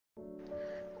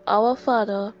Our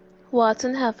Father, who art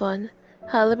in heaven,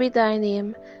 hallowed be thy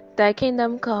name. Thy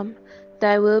kingdom come,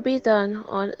 thy will be done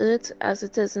on earth as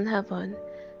it is in heaven.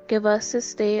 Give us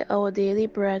this day our daily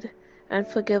bread, and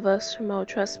forgive us from our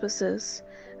trespasses,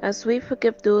 as we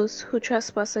forgive those who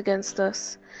trespass against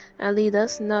us. And lead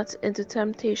us not into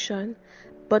temptation,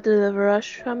 but deliver us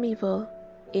from evil.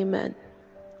 Amen.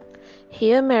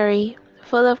 Hail Mary,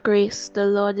 full of grace, the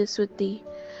Lord is with thee.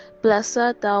 Blessed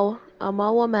art thou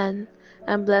among women,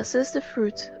 and blessed is the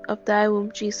fruit of thy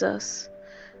womb, Jesus.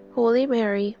 Holy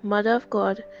Mary, Mother of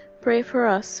God, pray for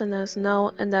us sinners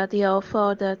now and at the hour of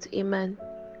our death. Amen.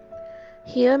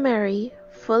 Hail Mary,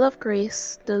 full of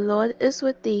grace, the Lord is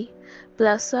with thee.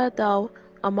 Blessed art thou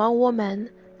among women,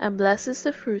 and blessed is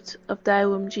the fruit of thy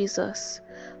womb, Jesus.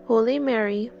 Holy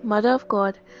Mary, Mother of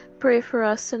God, pray for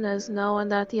us sinners now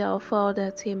and at the hour of our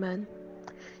death. Amen.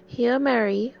 Hail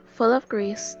Mary, full of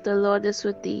grace, the Lord is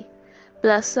with thee.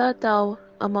 Blessed art thou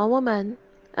among women,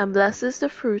 and blessed is the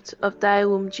fruit of thy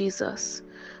womb, Jesus.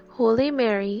 Holy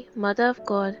Mary, Mother of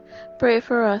God, pray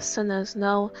for us sinners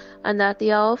now and at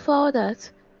the hour of our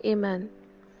death. Amen.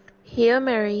 Hail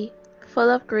Mary, full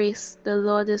of grace, the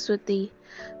Lord is with thee.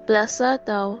 Blessed art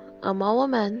thou among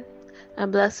women,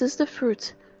 and blessed is the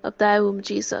fruit of thy womb,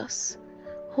 Jesus.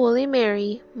 Holy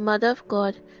Mary, Mother of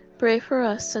God, pray for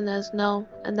us sinners now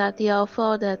and at the hour of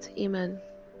our death. Amen.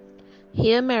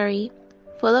 Hail Mary,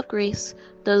 full of grace,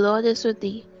 the Lord is with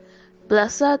thee.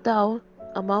 Blessed art thou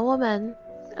among women,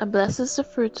 and blessed is the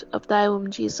fruit of thy womb,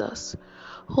 Jesus.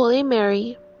 Holy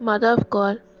Mary, Mother of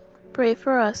God, pray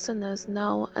for us sinners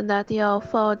now and at the hour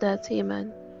of our death.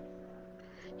 Amen.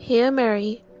 Hail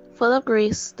Mary, full of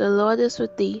grace, the Lord is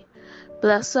with thee.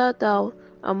 Blessed art thou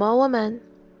among women,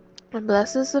 and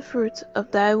blessed is the fruit of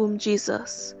thy womb,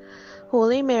 Jesus.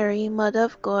 Holy Mary, Mother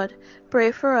of God,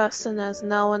 pray for us sinners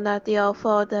now and at the hour of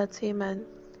our death. Amen.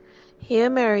 Hail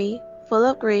Mary, full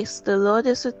of grace, the Lord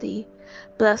is with thee.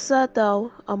 Blessed art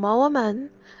thou among women,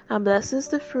 and blessed is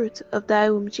the fruit of thy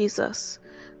womb, Jesus.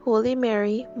 Holy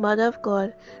Mary, Mother of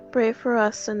God, pray for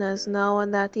us sinners now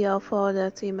and at the hour of our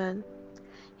death. Amen.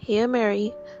 Hail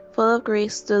Mary, full of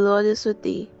grace, the Lord is with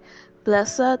thee.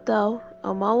 Blessed art thou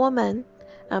among women,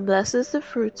 and blessed is the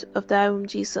fruit of thy womb,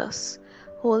 Jesus.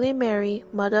 Holy Mary,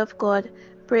 Mother of God,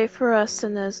 pray for us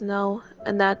sinners now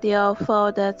and at the hour of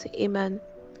our death. Amen.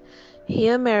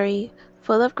 Hail Mary,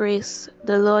 full of grace,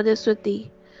 the Lord is with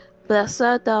thee. Blessed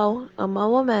art thou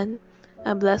among women,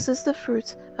 and blessed is the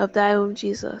fruit of thy womb,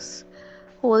 Jesus.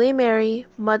 Holy Mary,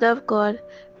 Mother of God,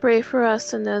 pray for us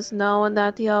sinners now and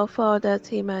at the hour of our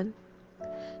death. Amen.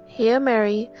 Hail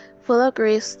Mary, full of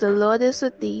grace, the Lord is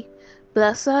with thee.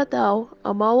 Blessed art thou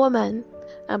among women,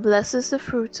 and blessed is the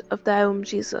fruit of thy womb,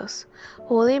 Jesus.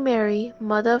 Holy Mary,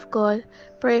 Mother of God,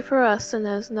 pray for us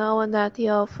sinners now and at the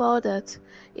hour of our death.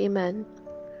 Amen.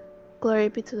 Glory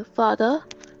be to the Father,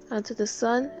 and to the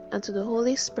Son, and to the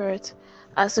Holy Spirit,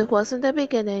 as it was in the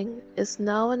beginning, is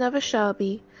now, and ever shall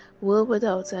be, world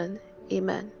without end.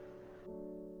 Amen.